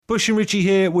Bush and Richie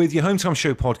here with your Home Time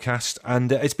Show podcast, and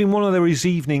it's been one of those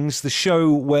evenings, the show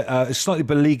where is slightly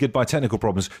beleaguered by technical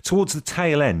problems towards the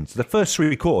tail end. The first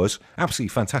three quarters, absolutely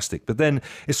fantastic, but then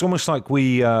it's almost like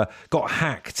we got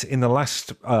hacked in the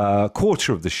last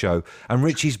quarter of the show, and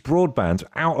Richie's broadband,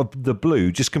 out of the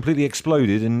blue, just completely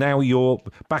exploded, and now you're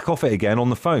back off it again on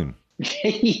the phone.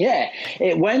 Yeah,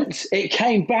 it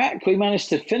came back, we managed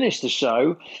to finish the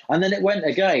show, and then it went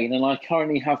again, and I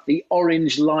currently have the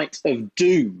orange light of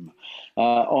doom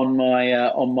on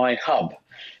my hub.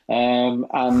 And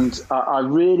I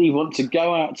really want to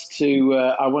go out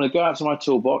to my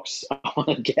toolbox. I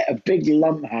want to get a big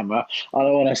lump hammer, and I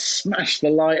want to smash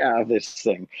the light out of this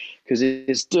thing, because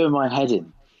it's doing my head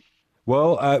in.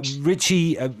 Well,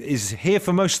 Richie is here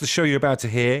for most of the show you're about to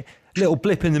hear. Little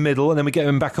blip in the middle, and then we get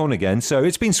him back on again. So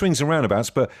it's been swings and roundabouts,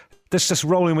 but that's just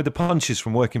rolling with the punches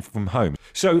from working from home.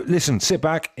 So listen, sit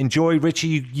back, enjoy.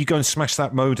 Richie, you go and smash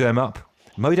that modem up.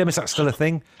 Modem, is that still a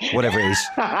thing? Whatever it is.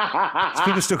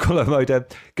 People still call it a modem.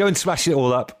 Go and smash it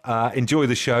all up. Enjoy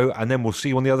the show, and then we'll see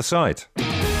you on the other side.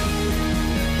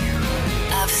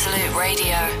 Absolute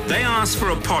Radio. They asked for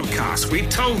a podcast. We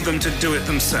told them to do it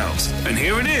themselves. And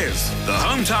here it is, the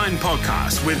Home Time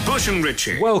Podcast with Bush and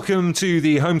Richie. Welcome to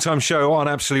the Home Time Show on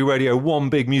Absolute Radio, one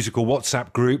big musical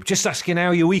WhatsApp group. Just asking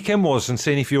how your weekend was and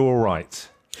seeing if you're all right.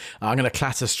 I'm going to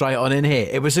clatter straight on in here.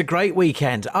 It was a great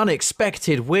weekend.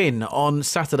 Unexpected win on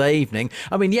Saturday evening.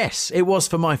 I mean, yes, it was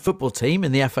for my football team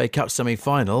in the FA Cup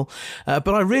semi-final, but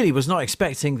I really was not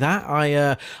expecting that.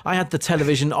 I had the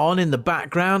television on in the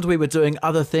background. We were doing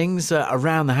other things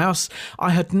around the house.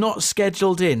 I had not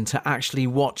scheduled in to actually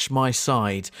watch my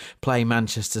side play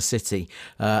Manchester City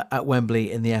at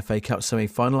Wembley in the FA Cup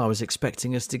semi-final. I was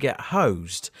expecting us to get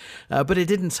hosed, but it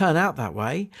didn't turn out that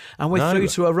way. And we're through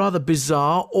to a rather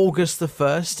bizarre August the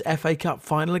 1st FA Cup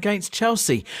final against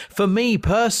Chelsea. For me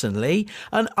personally,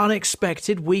 an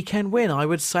unexpected weekend win. I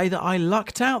would say that I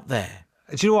lucked out there.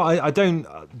 Do you know what? I don't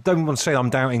want to say I'm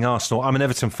doubting Arsenal. I'm an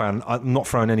Everton fan. I'm not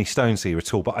throwing any stones here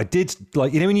at all. But I did,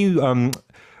 like, you know, when you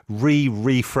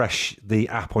refresh the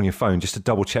app on your phone just to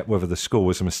double check whether the score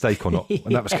was a mistake or not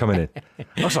when that was coming in.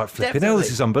 I was like, flipping hell, this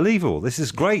is unbelievable. This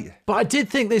is great. But I did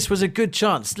think this was a good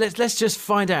chance. Let's just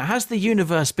find out. Has the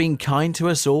universe been kind to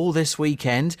us all this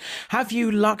weekend? Have you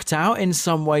lucked out in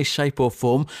some way, shape or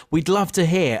form? We'd love to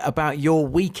hear about your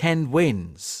weekend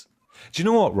wins. Do you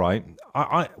know what, right?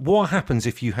 What happens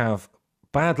if you have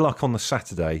bad luck on the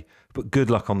Saturday but good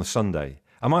luck on the Sunday?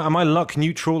 Am I luck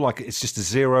neutral? Like it's just a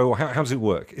zero? Or how does it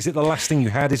work? Is it the last thing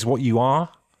you had is what you are?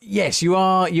 Yes, you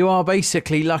are. You are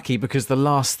basically lucky because the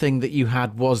last thing that you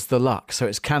had was the luck. So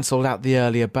it's cancelled out the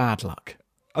earlier bad luck.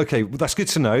 Okay, well, that's good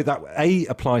to know. That A,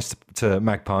 applies to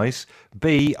magpies.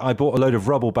 B, I bought a load of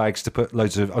rubble bags to put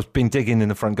loads of... I've been digging in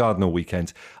the front garden all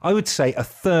weekend. I would say a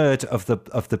third of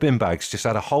the bin bags just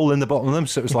had a hole in the bottom of them,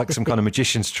 so it was like some kind of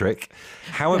magician's trick.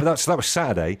 However, that was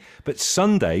Saturday. But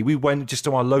Sunday, we went just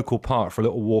to our local park for a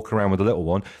little walk around with the little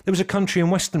one. There was a country and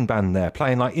western band there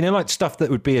playing like stuff that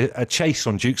would be a chase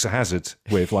on Dukes of Hazzard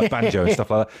with, like banjo and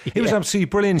stuff like that. It was absolutely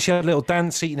brilliant. She had a little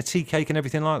dance, eating a tea cake and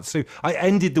everything like that. So I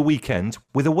ended the weekend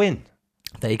with a win.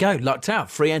 There you go, lucked out.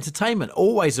 Free entertainment,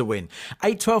 always a win.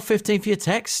 8, 12, 15 for your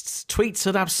texts, tweets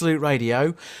at Absolute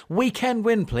Radio. Weekend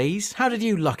win, please. How did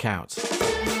you luck out?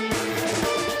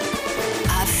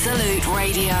 Absolute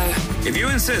Radio. If you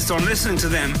insist on listening to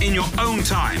them in your own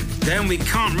time, then we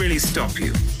can't really stop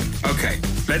you. Okay,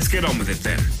 let's get on with it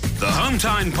then. The Home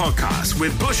Time Podcast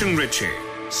with Bush and Richie.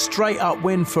 Straight up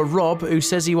win for Rob, who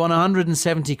says he won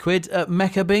 170 quid at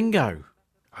Mecca Bingo.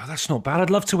 Oh, that's not bad. I'd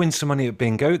love to win some money at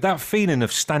bingo. That feeling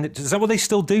of standing... Is that what they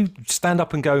still do? Stand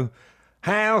up and go,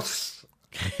 house?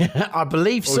 I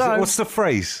believe so. What's the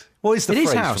phrase? What is the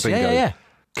phrase house. for bingo? Yeah.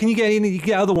 Can you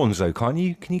get other ones, though, can't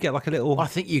you? Can you get like a little... I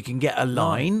think you can get a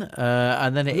line,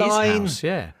 and then it is house,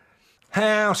 yeah.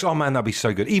 House. Oh, man, that'd be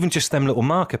so good. Even just them little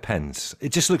marker pens.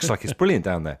 It just looks like it's brilliant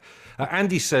down there.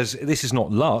 Andy says this is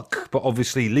not luck, but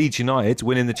obviously Leeds United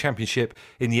winning the championship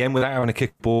in the end without having a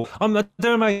kickball. I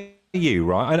don't know you,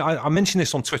 right? I mentioned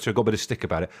this on Twitter. I got a bit of stick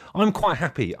about it. I'm quite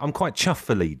happy. I'm quite chuffed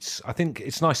for Leeds. I think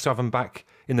it's nice to have them back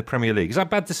in the Premier League. Is that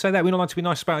bad to say that? We're not allowed to be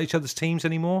nice about each other's teams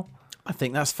anymore? I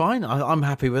think that's fine. I'm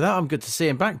happy with that. I'm good to see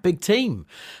him back. Big team.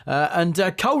 And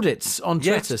Colditz on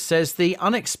Twitter says the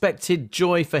unexpected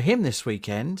joy for him this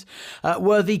weekend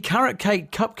were the carrot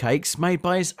cake cupcakes made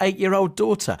by his 8-year-old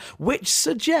daughter, which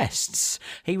suggests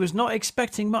he was not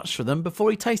expecting much from them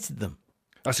before he tasted them.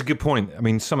 That's a good point. I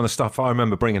mean, some of the stuff I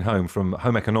remember bringing home from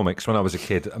home economics when I was a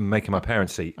kid and making my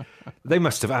parents eat, they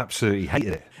must have absolutely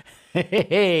hated it.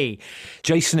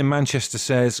 Jason in Manchester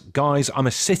says, guys, I'm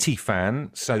a City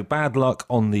fan, so bad luck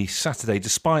on the Saturday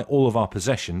despite all of our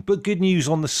possession, but good news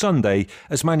on the Sunday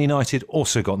as Man United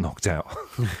also got knocked out.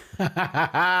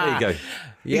 There you go.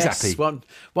 Yes, He's happy.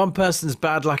 One person's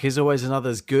bad luck is always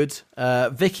another's good.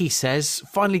 Vicky says,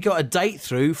 finally got a date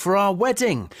through for our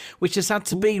wedding, which has had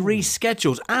to be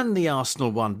rescheduled, and the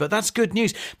Arsenal one. But that's good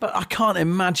news. But I can't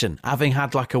imagine having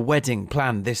had like a wedding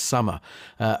planned this summer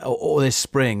or this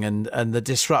spring and the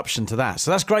disruption to that.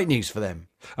 So that's great news for them.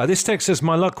 This text says,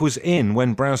 my luck was in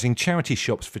when browsing charity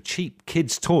shops for cheap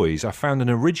kids' toys. I found an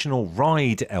original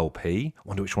Ride LP. I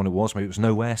wonder which one it was. Maybe it was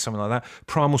Nowhere, something like that.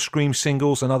 Primal Scream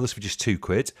singles and others for just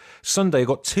 £2. Sunday, I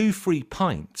got 2 free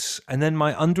pints. And then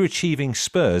my underachieving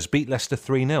Spurs beat Leicester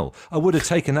 3-0. I would have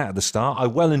taken that at the start. I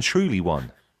well and truly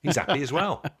won. He's happy as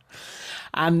well.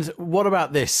 And what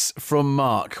about this from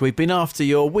Mark? We've been after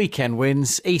your weekend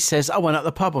wins. He says, I went up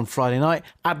the pub on Friday night.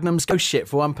 Adnams Ghost Ship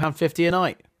for £1.50 a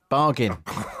night. Bargain.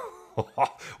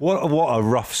 What a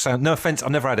rough sound. No offence,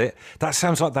 I've never had it. That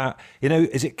sounds like that. You know,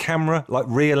 is it Camera, like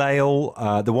Real Ale?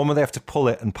 The one where they have to pull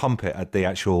it and pump it at the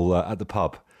actual, at the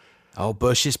pub. Oh,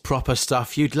 Bush is proper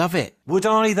stuff. You'd love it. Would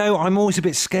I, though? I'm always a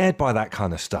bit scared by that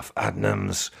kind of stuff.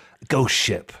 Adnams Ghost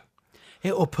Ship.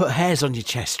 It will put hairs on your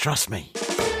chest, trust me.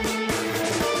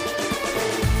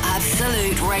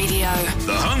 Absolute Radio.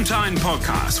 The Home Time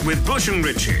Podcast with Bush and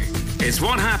Richie. It's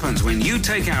what happens when you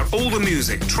take out all the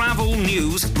music, travel,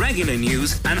 news, regular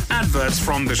news, and adverts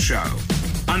from the show.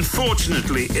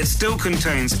 Unfortunately, it still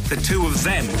contains the two of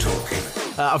them talking.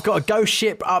 I've got a Ghost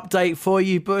Ship update for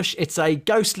you, Bush. It's a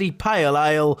ghostly pale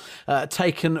ale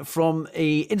taken from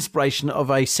the inspiration of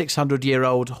a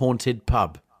 600-year-old haunted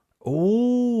pub.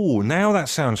 Oh, now that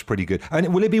sounds pretty good.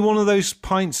 And will it be one of those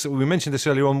pints, we mentioned this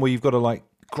earlier on, where you've got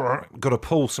to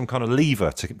pull some kind of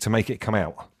lever to make it come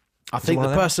out? I think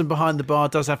the person behind the bar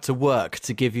does have to work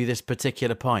to give you this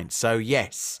particular pint. So,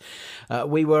 yes,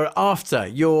 we were after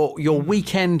your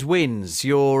weekend wins,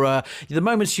 the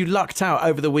moments you lucked out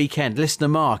over the weekend. Listener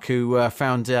Mark, who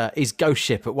found his Ghost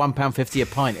Ship at £1.50 a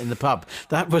pint in the pub.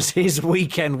 That was his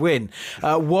weekend win.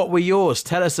 What were yours?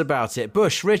 Tell us about it.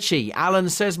 Bush, Richie, Alan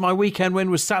says, my weekend win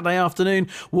was Saturday afternoon,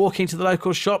 walking to the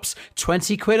local shops,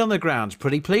 £20 on the ground.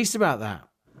 Pretty pleased about that.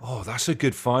 Oh, that's a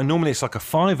good find. Normally it's like a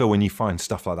 £5 when you find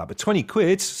stuff like that, but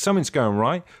 £20, something's going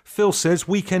right. Phil says,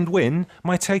 weekend win.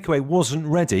 My takeaway wasn't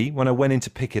ready when I went in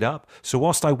to pick it up, so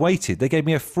whilst I waited, they gave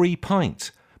me a free pint.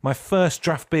 My first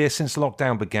draft beer since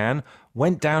lockdown began.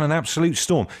 Went down an absolute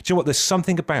storm. Do you know what? There's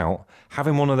something about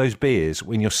having one of those beers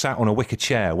when you're sat on a wicker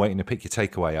chair waiting to pick your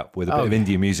takeaway up with a bit of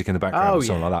Indian music in the background or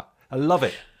something like that. I love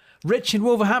it. Rich in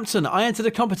Wolverhampton, I entered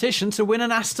a competition to win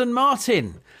an Aston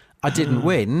Martin. I didn't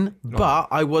win, but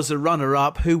I was a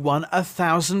runner-up who won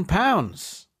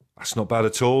 £1,000. That's not bad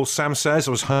at all. Sam says,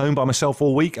 I was home by myself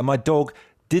all week and my dog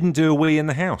didn't do a wee in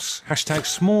the house. #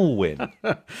 small win.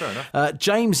 Fair enough.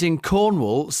 James in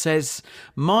Cornwall says,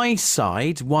 my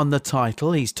side won the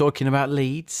title. He's talking about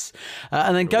Leeds.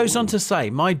 And then goes on to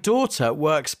say, my daughter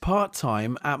works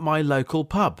part-time at my local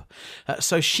pub.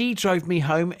 So she drove me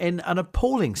home in an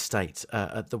appalling state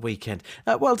at the weekend.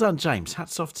 Well done, James.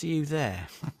 Hats off to you there.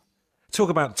 Talk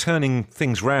about turning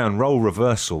things round, role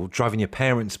reversal, driving your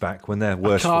parents back when they're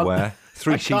worse for wear.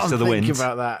 3 sheets to the wind. I can't think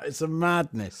about that. It's a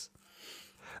madness.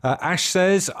 Ash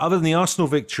says, other than the Arsenal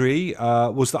victory,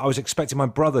 was that I was expecting my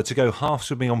brother to go halves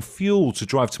with me on fuel to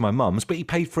drive to my mum's, but he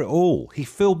paid for it all. He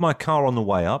filled my car on the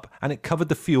way up and it covered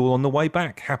the fuel on the way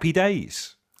back. Happy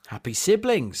days. Happy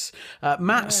siblings.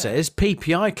 Matt says,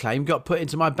 PPI claim got put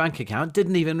into my bank account.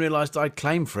 Didn't even realise I'd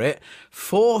claimed for it.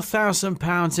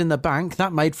 £4,000 in the bank.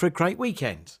 That made for a great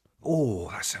weekend. Oh,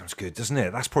 that sounds good, doesn't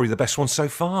it? That's probably the best one so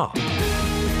far. The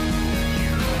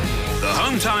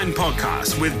Home Time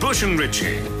Podcast with Bush and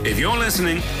Richie. If you're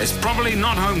listening, it's probably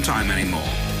not Home Time anymore,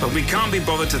 but we can't be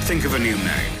bothered to think of a new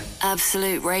name.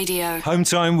 Absolute Radio. Home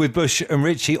Time with Bush and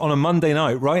Richie on a Monday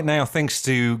night. Right now, thanks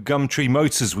to Gumtree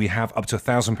Motors, we have up to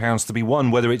 £1,000 to be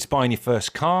won. Whether it's buying your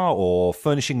first car or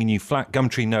furnishing a new flat,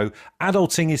 Gumtree know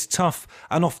adulting is tough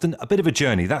and often a bit of a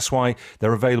journey. That's why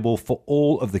they're available for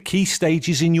all of the key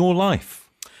stages in your life.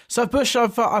 So, Bush,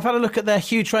 I've had a look at their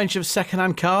huge range of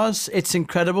second-hand cars. It's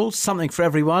incredible, something for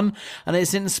everyone. And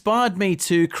it's inspired me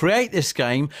to create this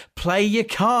game, Play Your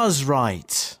Cars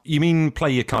Right. You mean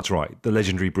Play Your Cards Right? The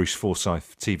legendary Bruce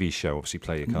Forsyth TV show, obviously,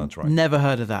 Play Your Cards Right. Never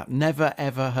heard of that. Never,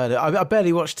 ever heard of it. I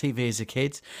barely watched TV as a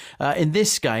kid. In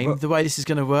this game, the way this is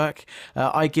going to work,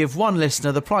 I give one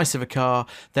listener the price of a car.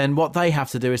 Then what they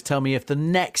have to do is tell me if the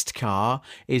next car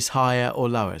is higher or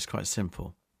lower. It's quite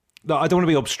simple. No, I don't want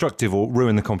to be obstructive or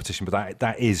ruin the competition, but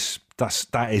that is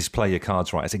That is play your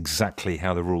cards right. That's exactly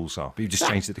how the rules are. But you've just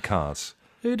changed it to cards.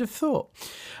 Who'd have thought?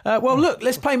 Well, look,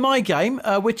 let's play my game,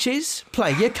 which is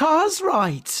play your cards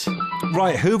right.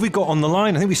 Right, who have we got on the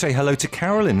line? I think we say hello to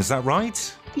Carolyn. Is that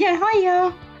right? Yeah,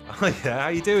 hiya. Yeah, how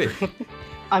you doing?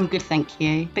 I'm good, thank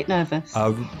you. Bit nervous.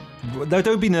 No,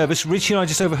 don't be nervous. Richie and I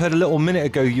just overheard a little minute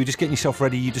ago you were just getting yourself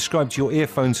ready. You described your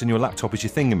earphones and your laptop as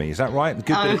your thingamy. Is that right? A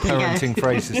good bit of parenting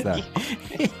phrases there.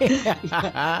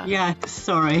 Yeah,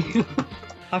 sorry.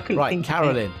 I couldn't Right, think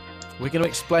Carolyn, we're going to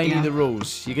explain you the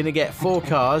rules. You're going to get 4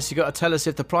 cars. You've got to tell us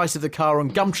if the price of the car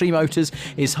on Gumtree Motors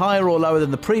is higher or lower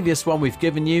than the previous one we've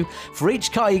given you. For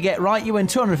each car you get right, you win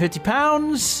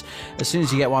 £250. As soon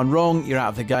as you get one wrong, you're out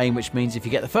of the game, which means if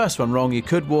you get the first one wrong, you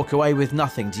could walk away with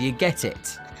nothing. Do you get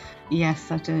it?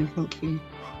 Yes, I do. Thank you.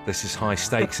 This is high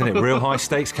stakes, isn't it? Real high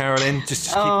stakes, Carolyn.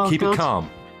 Just keep it calm.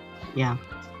 Yeah.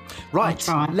 Right,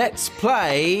 let's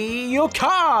play your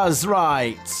cars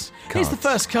right. Here's the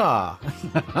first car.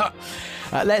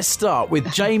 Let's start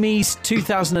with Jamie's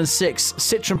 2006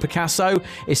 Citroen Picasso.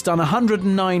 It's done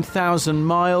 109,000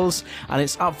 miles and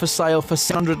it's up for sale for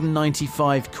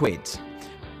 £695.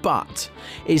 But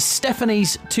is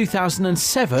Stephanie's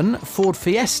 2007 Ford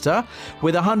Fiesta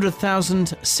with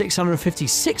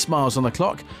 100,656 miles on the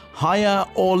clock higher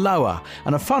or lower?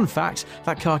 And a fun fact,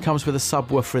 that car comes with a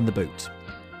subwoofer in the boot.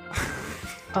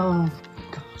 Oh,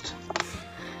 God.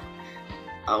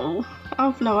 Oh,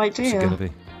 I've no idea. What's it going to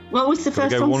be? What was the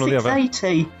first one?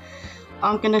 680.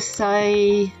 I'm going to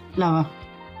say lower.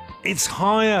 It's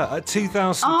higher at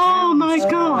 2,000. Oh, my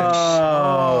gosh.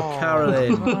 Oh,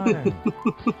 Carolyn.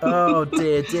 Oh,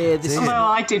 dear. Well,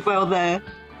 I did well there.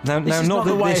 Now, not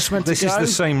the way it's meant to this is go. the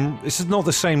same. This is not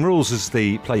the same rules as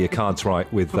the play your cards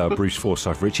right with Bruce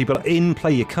Forsyth, Richie. But in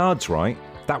play your cards right,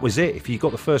 that was it. If you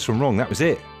got the first one wrong, that was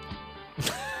it.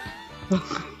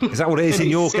 Is that what it is in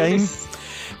your game?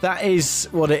 That is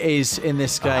what it is in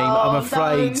this game. I'm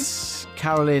afraid, no.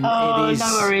 Carolyn, Oh, it is.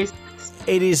 no worries.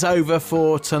 It is over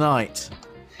for tonight.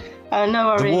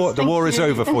 No worries. The war is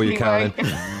over for you, Anyway.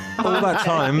 Carolyn. All that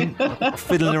time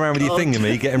fiddling around with your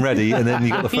thingamy, getting ready, and then you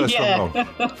got the first one wrong.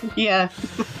 Yeah.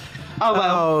 Oh,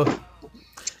 well. Oh,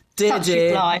 dear, Such is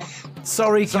dear. life.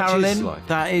 Sorry, Such is Carolyn. life.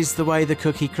 That is the way the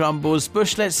cookie crumbles.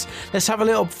 Bush, let's have a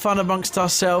little fun amongst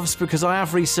ourselves because I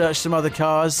have researched some other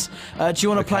cars. Do you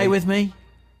want to play with me?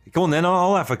 Go on then,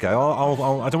 I'll have a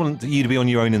go. I don't want you to be on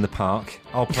your own in the park.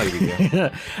 I'll play with you.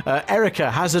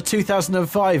 Erica has a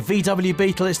 2005 VW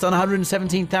Beetle. It's done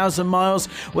 117,000 miles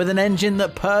with an engine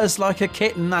that purrs like a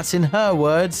kitten. That's in her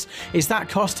words. Is that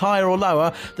cost higher or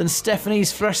lower than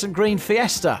Stephanie's fluorescent green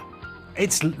Fiesta?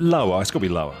 It's lower. It's got to be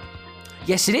lower.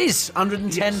 Yes, it is.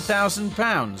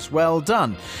 £110,000. Well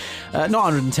done. Not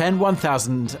 110,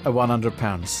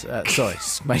 £1,100. Sorry,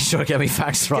 make sure I get my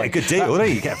facts right. Get a good deal,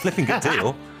 don't you? Get a flipping good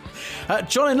deal.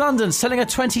 John in London selling a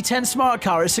 2010 smart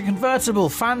car. It's a convertible,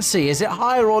 fancy. Is it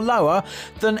higher or lower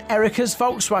than Erica's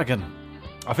Volkswagen?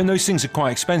 I think those things are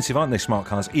quite expensive, aren't they, smart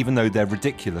cars, even though they're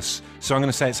ridiculous. So I'm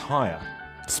going to say it's higher.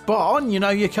 Spot on, you know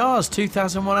your cars,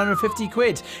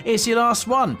 £2,150. Here's your last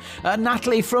one.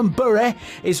 Natalie from Bury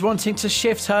is wanting to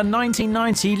shift her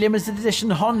 1990 limited edition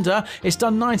Honda. It's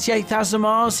done 98,000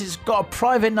 miles. It's got a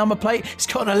private number plate. It's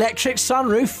got an electric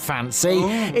sunroof. Fancy. Ooh.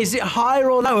 Is it higher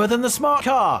or lower than the smart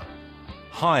car?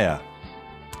 Higher.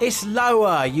 It's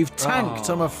lower. You've tanked,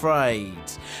 I'm afraid.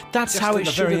 That's Just how at it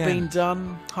the should very have been end.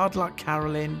 done. Hard luck,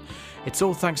 Carolyn. It's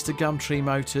all thanks to Gumtree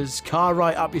Motors. Car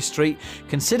right up your street.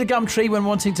 Consider Gumtree when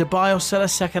wanting to buy or sell a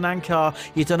second-hand car.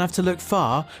 You don't have to look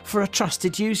far for a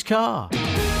trusted used car.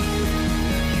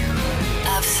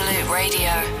 Absolute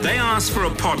Radio. They asked for a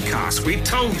podcast. We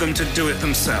told them to do it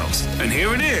themselves. And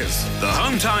here it is, the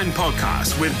Home Time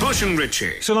Podcast with Bush and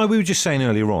Richie. So like we were just saying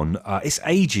earlier on, it's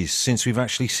ages since we've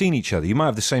actually seen each other. You might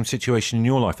have the same situation in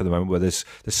your life at the moment where there's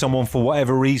someone for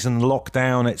whatever reason,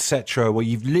 lockdown, etc., where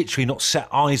you've literally not set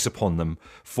eyes upon them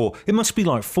for, it must be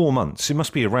like 4 months. It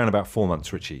must be around about 4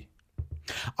 months, Richie.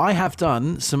 I have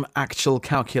done some actual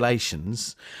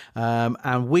calculations,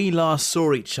 and we last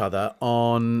saw each other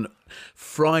on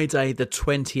Friday the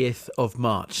 20th of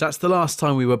March. That's the last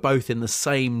time we were both in the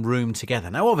same room together.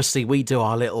 Now, obviously, we do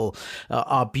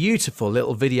our beautiful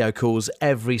little video calls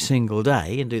every single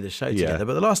day and do the show together.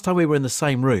 But the last time we were in the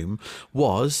same room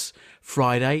was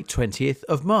Friday 20th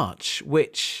of March,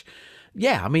 which,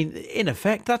 yeah, I mean, in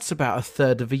effect, that's about a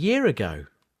third of a year ago.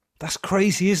 That's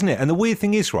crazy, isn't it? And the weird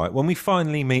thing is, right, when we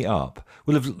finally meet up,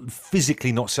 we'll have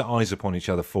physically not set eyes upon each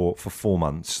other for 4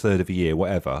 months, third of a year,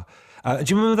 whatever. Do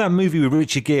you remember that movie with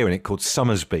Richard Gere in it called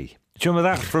Summersby? Do you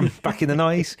remember that from back in the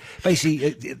 90s?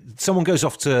 Basically, someone goes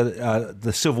off to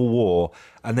the Civil War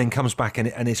and then comes back and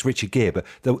it's Richard Gere. But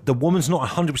the woman's not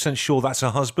 100% sure that's her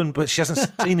husband, but she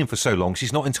hasn't seen him for so long.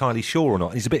 She's not entirely sure or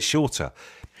not. He's a bit shorter.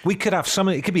 We could have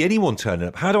someone. It could be anyone turning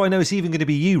up. How do I know it's even going to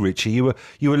be you, Richie? You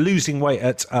were losing weight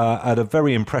at a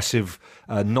very impressive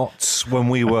knots when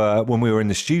we were in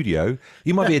the studio.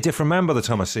 You might be a different man by the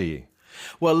time I see you.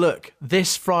 Well, look,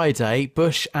 this Friday,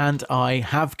 Bush and I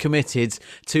have committed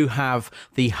to have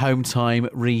the Home Time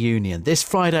reunion. This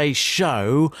Friday's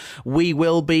show, we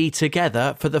will be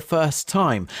together for the first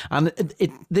time. And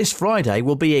this Friday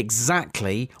will be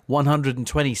exactly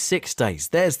 126 days.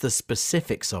 There's the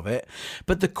specifics of it.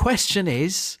 But the question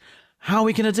is, how are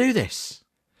we going to do this?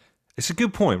 It's a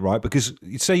good point, right? Because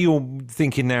say you're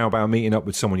thinking now about meeting up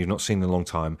with someone you've not seen in a long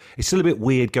time. It's still a bit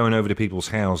weird going over to people's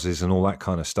houses and all that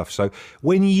kind of stuff. So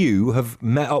when you have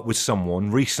met up with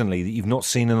someone recently that you've not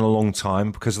seen in a long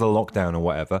time because of the lockdown or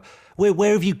whatever,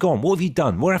 where have you gone? What have you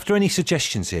done? We're after any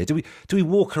suggestions here. Do we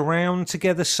walk around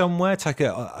together somewhere, take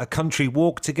a country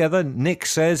walk together? Nick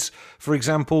says, for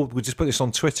example, we'll just put this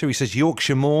on Twitter. He says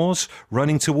Yorkshire moors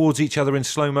running towards each other in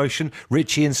slow motion.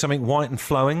 Richie in something white and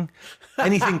flowing.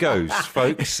 Anything goes,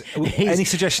 folks. Any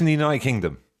suggestion in the United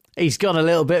Kingdom? He's gone a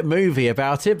little bit movie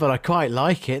about it, but I quite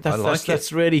like it.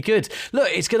 That's really good. Look,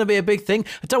 it's going to be a big thing.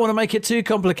 I don't want to make it too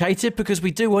complicated because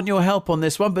we do want your help on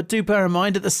this one, but do bear in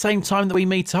mind at the same time that we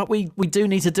meet up, we do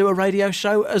need to do a radio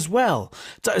show as well.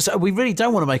 So we really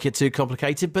don't want to make it too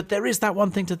complicated, but there is that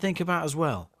one thing to think about as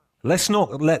well. Let's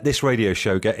not let this radio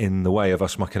show get in the way of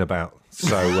us mucking about.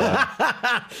 So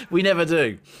we never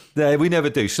do. We never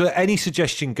do. So any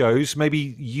suggestion goes.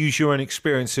 Maybe use your own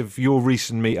experience of your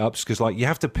recent meetups because, you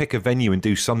have to pick a venue and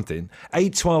do something.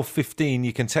 8 12 15.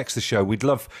 You can text the show. We'd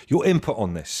love your input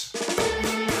on this.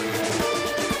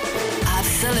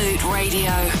 Absolute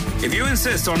Radio. If you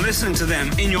insist on listening to them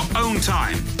in your own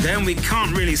time, then we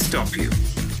can't really stop you.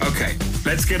 Okay,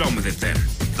 let's get on with it then.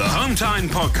 The Home Time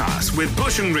Podcast with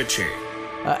Bush and Richie.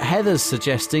 Heather's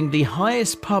suggesting the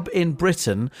highest pub in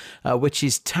Britain, which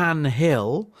is Tan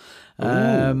Hill.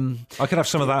 I could have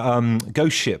some of that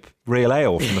Ghost Ship real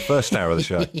ale from the first hour of the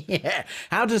show. Yeah.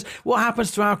 What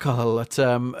happens to alcohol at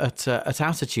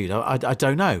altitude? I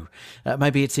don't know.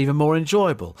 Maybe it's even more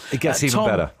enjoyable. It gets even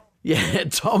better. Yeah,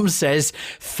 Tom says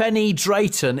Fenny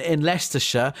Drayton in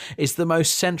Leicestershire is the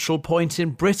most central point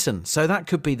in Britain, so that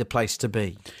could be the place to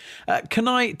be. Can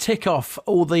I tick off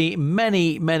all the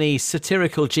many, many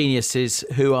satirical geniuses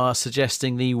who are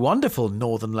suggesting the wonderful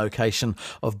northern location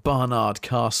of Barnard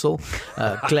Castle?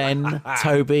 Glenn,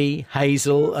 Toby,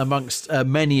 Hazel, amongst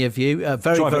many of you.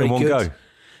 Very, very good. Go.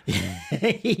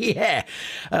 Yeah.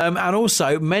 And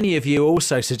also, many of you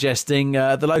also suggesting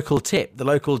the local tip, the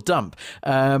local dump.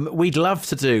 We'd love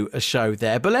to do a show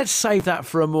there, but let's save that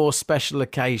for a more special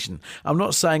occasion. I'm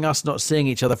not saying us not seeing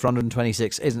each other for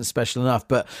 126 isn't special enough,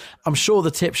 but I'm sure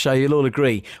the tip show, you'll all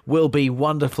agree, will be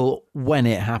wonderful when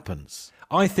it happens.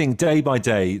 I think day by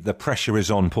day, the pressure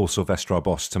is on Paul Sylvester, our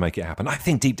boss, to make it happen. I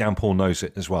think deep down Paul knows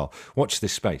it as well. Watch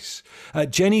this space.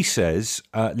 Jenny says,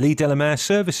 Lee Delamere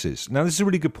Services. Now, this is a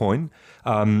really good point.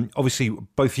 Obviously,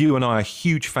 both you and I are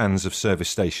huge fans of service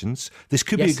stations. This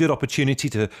could be a good opportunity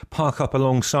to park up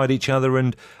alongside each other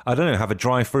and, I don't know, have a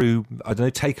drive-through,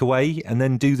 takeaway, and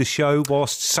then do the show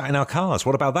whilst sat in our cars.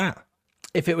 What about that?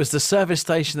 If it was the service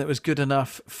station that was good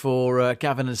enough for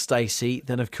Gavin and Stacey,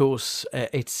 then of course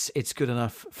it's good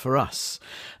enough for us.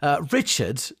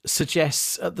 Richard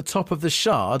suggests at the top of the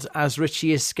Shard, as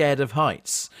Richie is scared of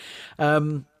heights.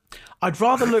 I'd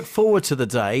rather look forward to the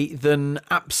day than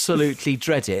absolutely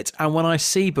dread it. And when I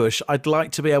see Bush, I'd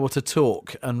like to be able to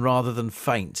talk and rather than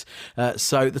faint.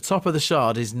 So the top of the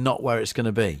Shard is not where it's going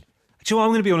to be. Do you know what,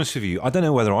 I'm going to be honest with you. I don't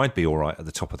know whether I'd be all right at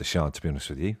the top of the Shard, to be honest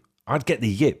with you. I'd get the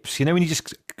yips. You know, when you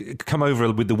just come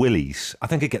over with the willies, I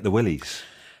think I'd get the willies.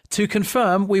 To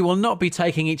confirm, we will not be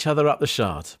taking each other up the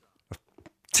Shard.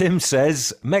 Tim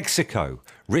says, Mexico.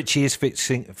 Richie is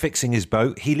fixing his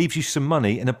boat. He leaves you some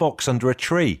money in a box under a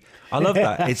tree. I love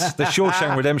that. It's the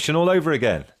Shawshank Redemption all over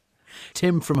again.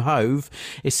 Tim from Hove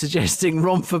is suggesting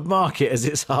Romford Market as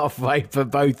it's halfway for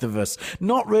both of us.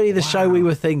 Not really the show we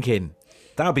were thinking.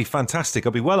 That would be fantastic.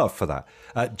 I'll be well up for that.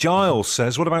 Giles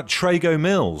says, what about Trago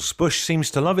Mills? Bush seems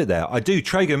to love it there. I do.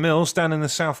 Trago Mills down in the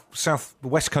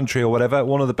southwest country or whatever,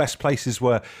 one of the best places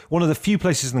one of the few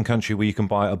places in the country where you can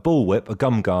buy a bullwhip, a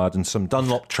gum guard and some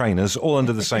Dunlop trainers all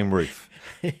under the same roof.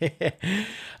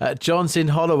 John's in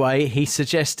Holloway. He's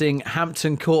suggesting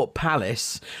Hampton Court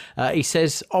Palace. He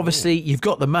says, obviously, you've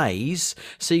got the maze,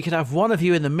 so you can have one of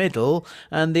you in the middle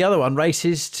and the other one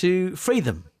races to free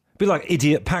them. Be like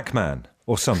Idiot Pac-Man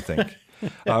or something.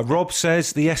 Rob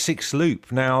says the Essex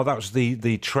Loop. Now, that was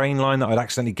the train line that I'd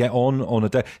accidentally get on a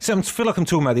day. So I feel like I'm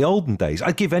talking about the olden days.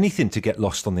 I'd give anything to get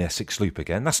lost on the Essex Loop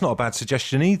again. That's not a bad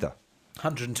suggestion either.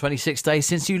 126 days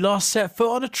since you last set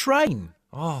foot on a train.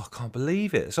 Oh, I can't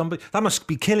believe it. That must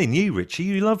be killing you, Richie.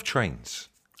 You love trains.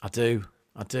 I do.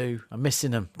 I'm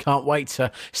missing them. Can't wait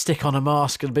to stick on a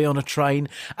mask and be on a train.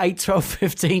 8, 12,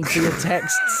 15 for your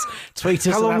texts. Tweet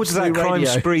us. How long would that crime Radio.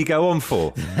 spree go on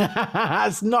for?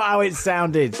 That's not how it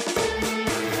sounded.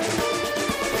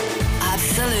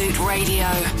 Absolute Radio.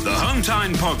 The Home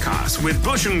Time Podcast with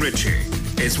Bush and Richie.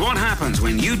 It's what happens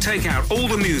when you take out all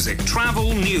the music,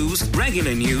 travel, news,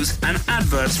 regular news, and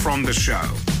adverts from the show.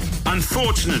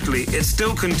 Unfortunately, it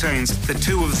still contains the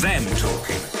two of them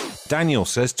talking. Daniel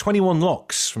says 21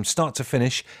 locks from start to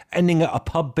finish, ending at a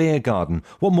pub beer garden.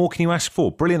 What more can you ask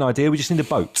for? Brilliant idea. We just need a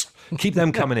boat. Keep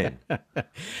them coming in.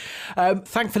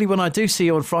 Thankfully, when I do see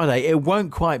you on Friday, it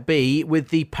won't quite be with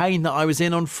the pain that I was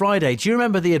in on Friday. Do you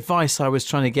remember the advice I was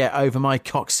trying to get over my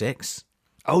coccyx?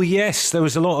 Oh, yes. There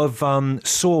was a lot of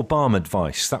sore bum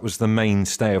advice. That was the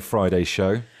mainstay of Friday's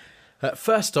show.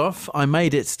 First off, I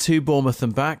made it to Bournemouth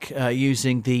and back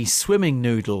using the swimming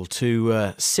noodle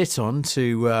to sit on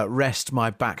to rest my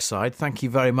backside. Thank you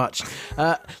very much.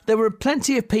 There were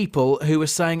plenty of people who were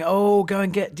saying, "Oh, go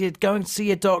and see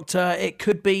a doctor. It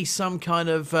could be some kind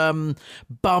of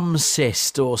bum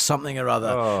cyst or something or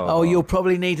other. Oh, you'll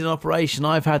probably need an operation.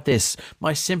 I've had this.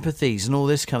 My sympathies and all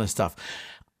this kind of stuff."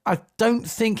 I don't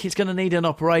think it's going to need an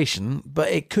operation, but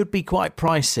it could be quite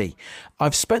pricey.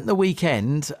 I've spent the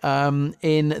weekend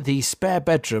in the spare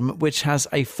bedroom, which has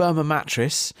a firmer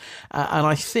mattress, and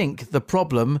I think the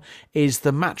problem is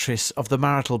the mattress of the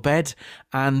marital bed,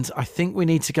 and I think we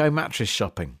need to go mattress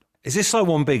shopping. Is this like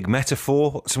one big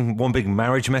metaphor, one big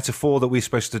marriage metaphor that we're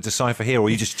supposed to decipher here, or are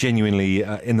you just genuinely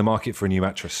in the market for a new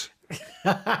mattress?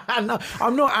 No,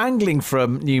 I'm not angling for a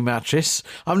new mattress.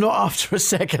 I'm not after a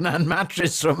second-hand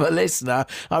mattress from a listener.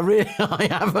 I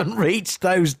haven't reached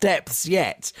those depths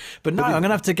yet. But no, I'm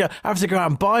going to have to go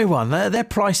out and buy one. They're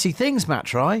pricey things, Matt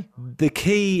Try. The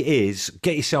key is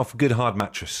get yourself a good hard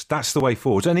mattress. That's the way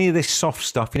forward. Any of this soft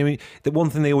stuff, you know, the one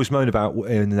thing they always moan about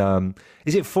in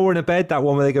is it Four in a Bed? That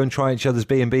one where they go and try each other's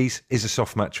B&Bs is a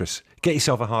soft mattress. Get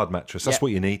yourself a hard mattress. That's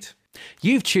what you need.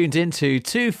 You've tuned into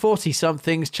two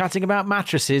 40-somethings chatting about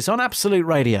mattresses on Absolute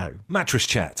Radio. Mattress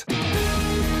Chat. The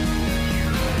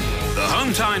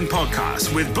Home Time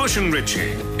Podcast with Bush and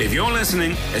Richie. If you're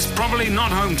listening, it's probably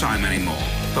not Home Time anymore,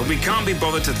 but we can't be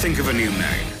bothered to think of a new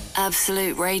name.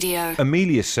 Absolute Radio.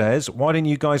 Amelia says, why didn't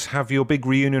you guys have your big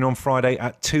reunion on Friday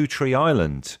at Two Tree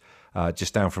Island?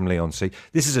 Just down from Leigh-on-Sea.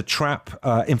 This is a trap.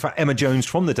 In fact, Emma Jones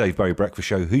from the Dave Berry Breakfast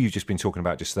Show, who you've just been talking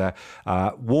about just there,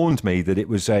 warned me that it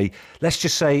was let's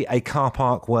just say a car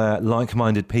park where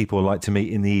like-minded people like to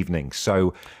meet in the evening.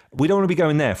 So we don't want to be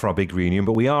going there for our big reunion,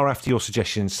 but we are after your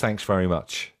suggestions. Thanks very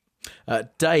much.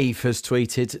 Dave has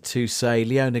tweeted to say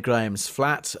Leona Graham's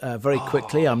flat very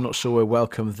quickly. I'm not sure we're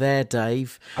welcome there,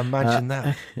 Dave. Imagine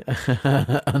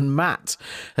that. And Matt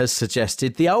has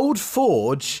suggested the Old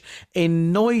Forge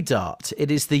in Knoydart.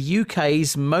 It is the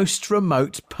UK's most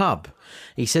remote pub.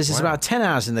 He says it's about 10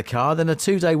 hours in the car, then a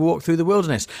 2-day walk through the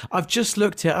wilderness. I've just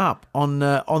looked it up on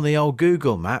the old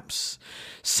Google Maps.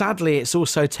 Sadly, it's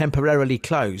also temporarily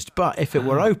closed, but if it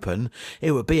were open,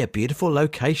 it would be a beautiful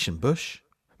location, Bush.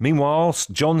 Meanwhile,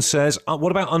 John says, what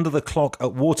about Under the Clock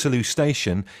at Waterloo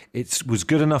Station? It was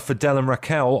good enough for Del and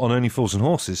Raquel on Only Fools and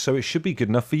Horses, so it should be good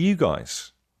enough for you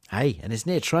guys. Hey, and it's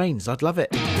near trains. I'd love it.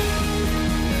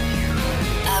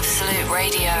 Absolute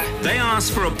Radio. They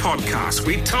asked for a podcast.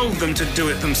 We told them to do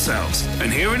it themselves.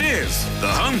 And here it is,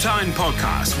 the Home Time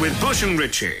Podcast with Bush and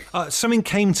Richie. Something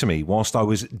came to me whilst I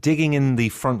was digging in the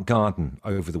front garden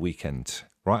over the weekend.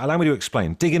 Right, allow me to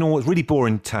explain. Digging all, it's a really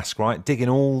boring task, right? Digging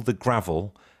all the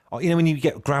gravel. You know when you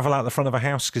get gravel out the front of a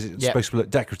house because it's supposed to look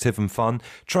decorative and fun?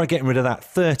 Try getting rid of that.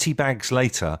 30 bags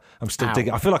later, I'm still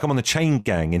digging. I feel like I'm on the chain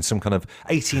gang in some kind of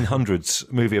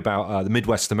 1800s movie about the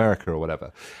Midwest America or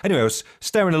whatever. Anyway, I was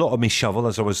staring a lot at my shovel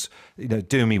as I was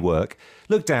doing my work.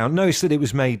 Looked down, noticed that it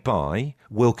was made by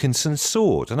Wilkinson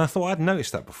Sword. And I thought I'd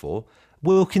noticed that before.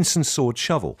 Wilkinson Sword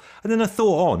shovel. And then I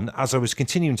thought on as I was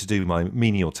continuing to do my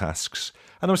menial tasks.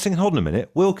 And I was thinking, hold on a minute,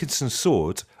 Wilkinson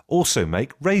Sword also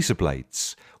make razor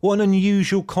blades. What an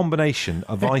unusual combination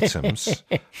of items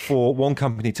for one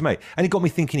company to make. And it got me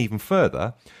thinking even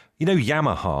further. You know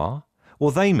Yamaha? Well,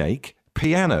 they make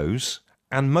pianos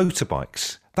and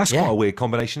motorbikes. That's quite a weird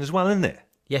combination as well, isn't it?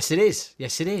 Yes, it is.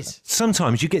 Yes, it is.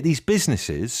 Sometimes you get these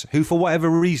businesses who, for whatever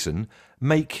reason,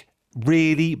 make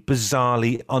really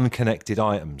bizarrely unconnected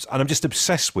items. And I'm just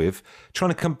obsessed with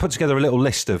trying to put together a little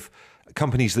list of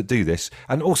companies that do this,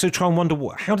 and also try and wonder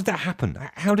how did that happen?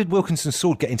 How did Wilkinson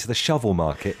Sword get into the shovel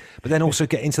market, but then also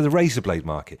get into the razor blade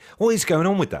market? What is going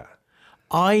on with that?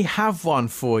 I have one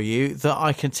for you that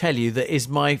I can tell you that is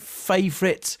my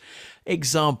favourite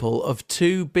example of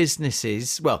two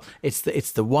businesses. Well, it's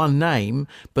the one name,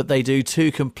 but they do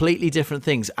two completely different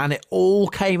things, and it all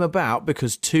came about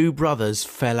because two brothers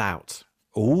fell out.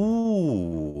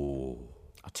 Ooh.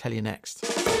 I'll tell you next.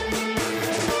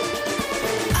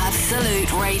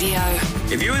 Absolute Radio.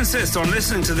 If you insist on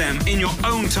listening to them in your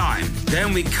own time,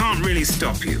 then we can't really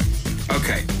stop you.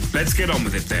 Okay, let's get on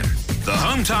with it then. The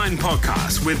Home Time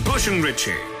Podcast with Bush and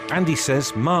Richie. Andy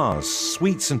says Mars,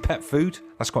 sweets and pet food.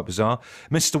 That's quite bizarre.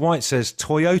 Mr. White says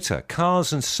Toyota,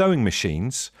 cars and sewing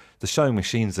machines. The sewing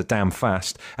machines are damn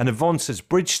fast. And Yvonne says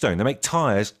Bridgestone, they make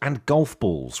tyres and golf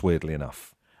balls, weirdly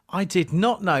enough. I did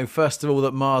not know, first of all,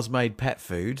 that Mars made pet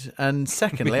food. And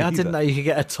secondly, I didn't know you could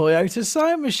get a Toyota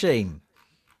sewing machine.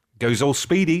 Goes all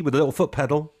speedy with a little foot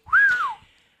pedal.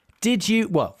 Did you...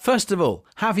 Well, first of all,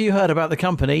 have you heard about the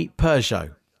company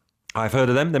Peugeot? I've heard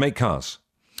of them. They make cars.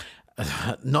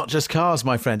 Not just cars,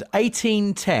 my friend.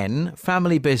 1810,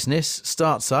 family business,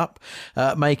 starts up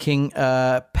making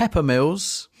pepper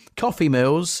mills, coffee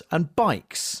mills and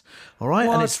bikes. All right.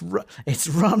 What? And it's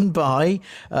run by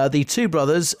the two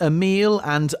brothers, Emile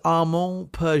and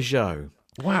Armand Peugeot.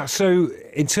 Wow. So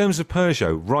in terms of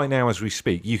Peugeot, right now as we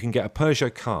speak, you can get a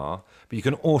Peugeot car, but you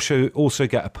can also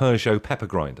get a Peugeot pepper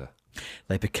grinder.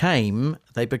 They became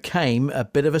a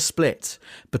bit of a split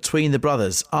between the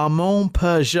brothers. Armand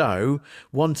Peugeot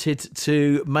wanted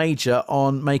to major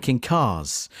on making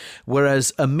cars,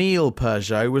 whereas Emile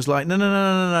Peugeot was like,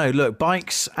 no. Look,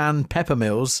 bikes and pepper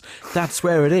mills, that's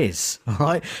where it is. All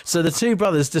right. So the two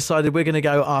brothers decided we're going to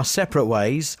go our separate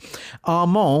ways.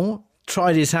 Armand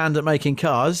tried his hand at making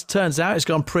cars. Turns out it's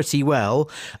gone pretty well.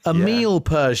 Emile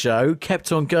Peugeot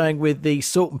kept on going with the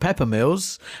salt and pepper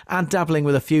mills and dabbling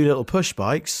with a few little push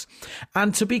bikes.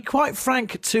 And to be quite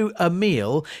frank to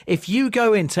Emile, if you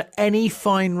go into any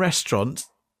fine restaurant...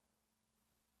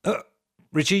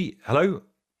 Richie, hello?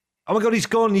 Oh my God, he's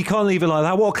gone. You can't leave it like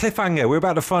that. What a cliffhanger. We're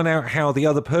about to find out how the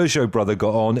other Peugeot brother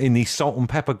got on in the salt and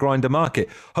pepper grinder market.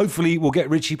 Hopefully we'll get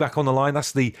Richie back on the line.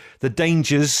 That's the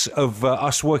dangers of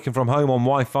us working from home on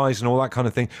Wi-Fi's and all that kind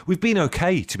of thing. We've been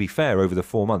okay, to be fair, over the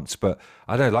 4 months, but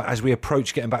I don't know, like as we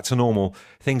approach getting back to normal,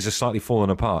 things are slightly falling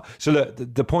apart. So look,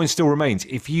 the point still remains.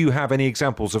 If you have any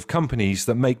examples of companies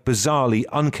that make bizarrely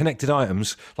unconnected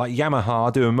items like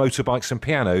Yamaha doing motorbikes and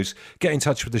pianos, get in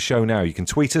touch with the show now. You can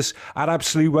tweet us at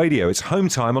Absolute Radio. It's home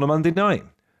time on a Monday night.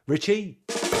 Richie?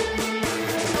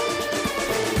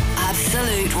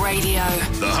 Absolute Radio.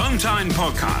 The Home Time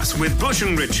Podcast with Bush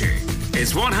and Richie.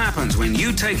 It's what happens when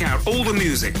you take out all the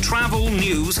music, travel,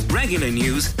 news, regular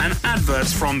news, and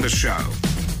adverts from the show.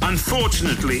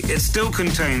 Unfortunately, it still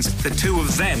contains the two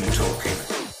of them talking.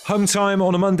 Home time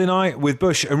on a Monday night with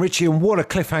Bush and Richie, and what a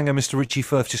cliffhanger Mr. Richie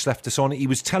Firth just left us on. He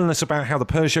was telling us about how the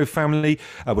Peugeot family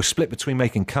were split between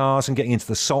making cars and getting into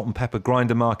the salt and pepper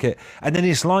grinder market, and then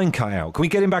his line cut out. Can we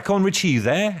get him back on? Richie, you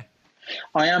there?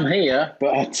 I am here,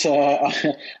 but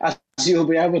as you'll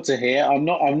be able to hear, I'm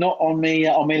not on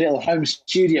my little home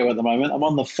studio at the moment. I'm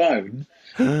on the phone.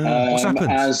 What's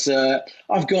happened? As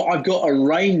I've got a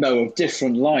rainbow of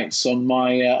different lights on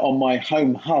my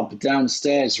home hub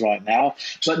downstairs right now,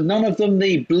 but none of them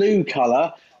the blue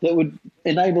colour that would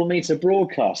enable me to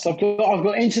broadcast. I've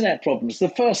got internet problems. The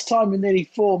first time in nearly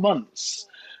 4 months,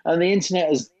 and the internet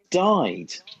has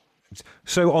died.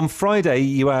 So on Friday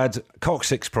you had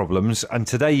coccyx problems, and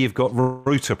today you've got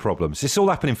router problems. It's all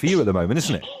happening for you at the moment,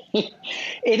 isn't it?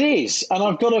 It is, and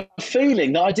I've got a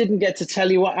feeling that I didn't get to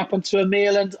tell you what happened to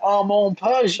Emile and Armand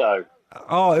Peugeot.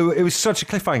 Oh, it was such a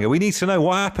cliffhanger. We need to know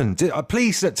what happened.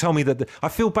 Please tell me that. I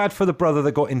feel bad for the brother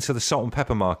that got into the salt and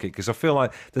pepper market, because I feel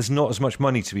like there's not as much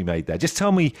money to be made there. Just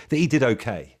tell me that he did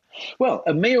okay. Well,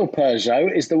 Emile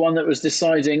Peugeot is the one that was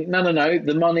deciding, no,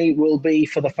 the money will be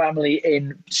for the family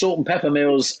in salt and pepper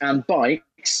mills and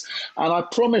bikes. And I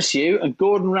promise you, and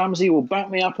Gordon Ramsay will back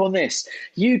me up on this,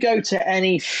 you go to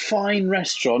any fine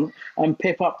restaurant and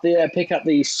pick up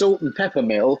the salt and pepper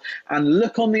mill and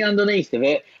look on the underneath of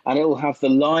it, and it will have the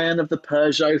lion of the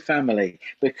Peugeot family,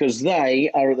 because they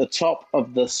are at the top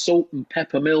of the salt and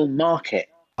pepper mill market.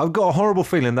 I've got a horrible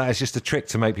feeling that is just a trick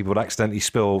to make people accidentally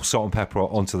spill salt and pepper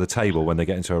onto the table when they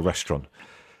get into a restaurant.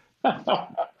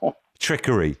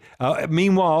 trickery.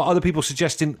 Meanwhile, other people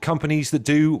suggesting companies that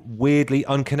do weirdly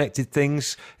unconnected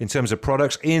things in terms of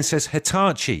products. Ian says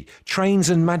Hitachi, trains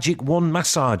and magic wand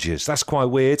massages. That's quite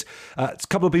weird. A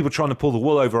couple of people trying to pull the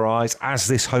wool over our eyes, as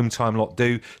this Home Time lot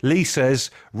do. Lee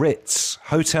says Ritz,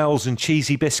 hotels and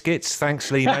cheesy biscuits.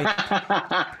 Thanks, Lee, mate.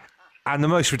 And the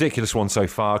most ridiculous one so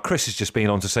far, Chris has just been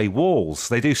on to say walls.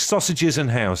 They do sausages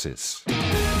and houses. The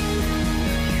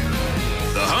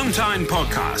Home Time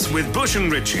Podcast with Bush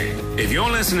and Richie. If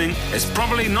you're listening, it's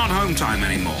probably not Home Time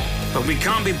anymore, but we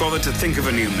can't be bothered to think of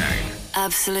a new name.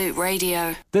 Absolute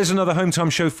Radio. There's another Home Time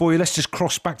show for you. Let's just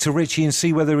cross back to Richie and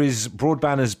see whether his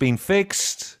broadband has been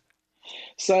fixed.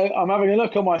 So I'm having a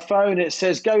look on my phone. It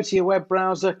says go to your web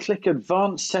browser, click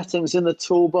advanced settings in the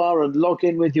toolbar and log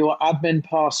in with your admin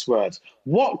password.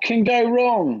 What can go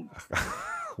wrong?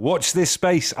 Watch this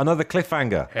space, another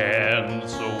cliffhanger. And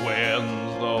so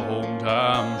ends the Home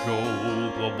Time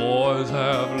show. The boys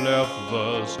have left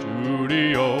the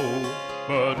studio.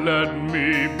 But let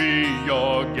me be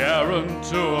your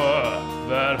guarantor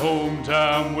that Home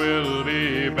Time will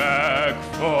be back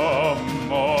for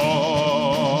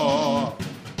more.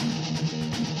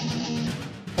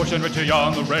 Bush and Richie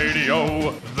on the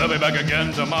radio. They'll be back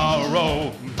again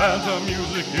tomorrow. Banter,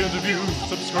 music, interviews.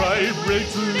 Subscribe,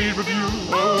 rate, leave review.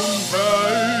 Home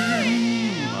Time.